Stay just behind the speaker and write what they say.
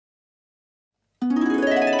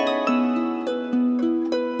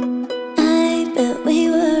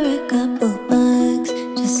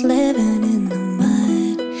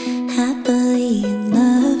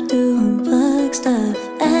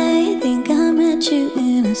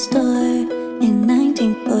a store in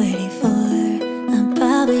 1944. I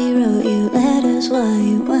probably wrote you letters while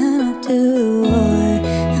you went off to the war.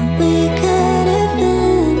 And we could have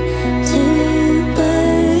been two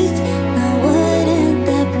birds. Now wouldn't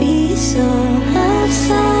that be so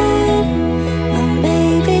absurd? Or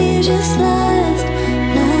maybe just lost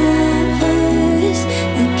lovers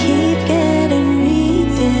that keep getting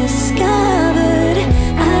rediscovered.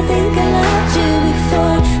 I think I loved you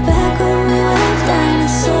before, back when we were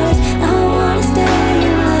dinosaurs. I wanna stay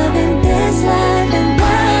in love in this life and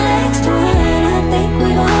the next one. I think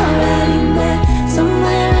we've already met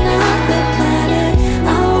somewhere on another planet.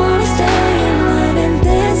 I wanna stay in love in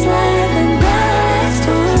this life and the next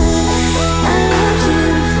one. I loved you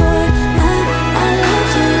before, I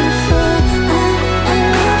loved you before, I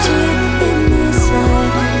loved you in this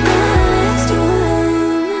life and the next one.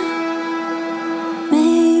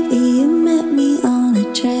 Maybe you met me on a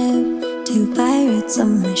trip, two pirates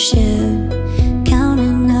on a ship,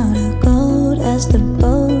 counting out the gold as the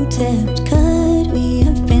boat tipped. Could we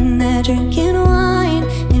have been there drinking wine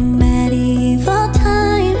in medieval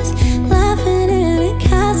times, laughing in a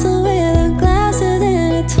castle with our glasses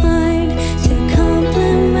intertwined? To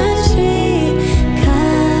complementary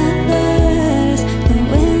colors, the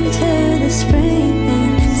winter, the spring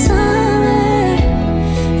and summer,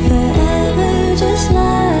 forever just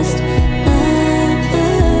lost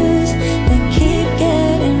lovers that keep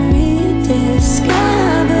getting rediscovered.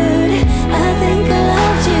 I think I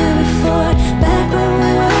loved you before, back when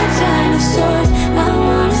we were dinosaurs. I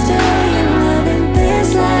wanna stay in love in this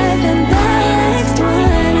life and the next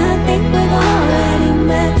one. I think we've already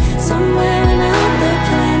met somewhere on another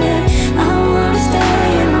planet. I wanna stay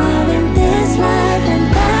in love in this life and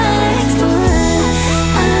the next one.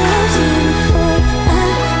 I loved you before,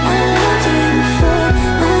 I loved you before,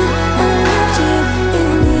 I loved you in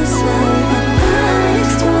this life and the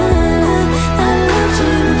next one. I loved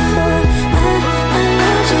you before, I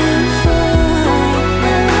loved you before,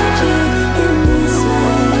 I loved you in this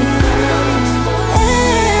life.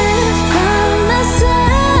 If I'm the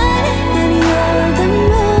sun and you're the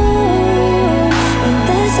moon, in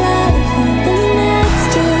this life and the next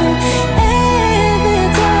too. If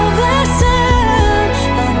it's over soon,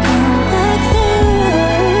 I'll come back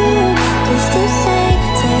through, just to say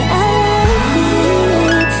I love you.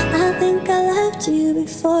 I think I loved you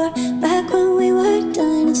before.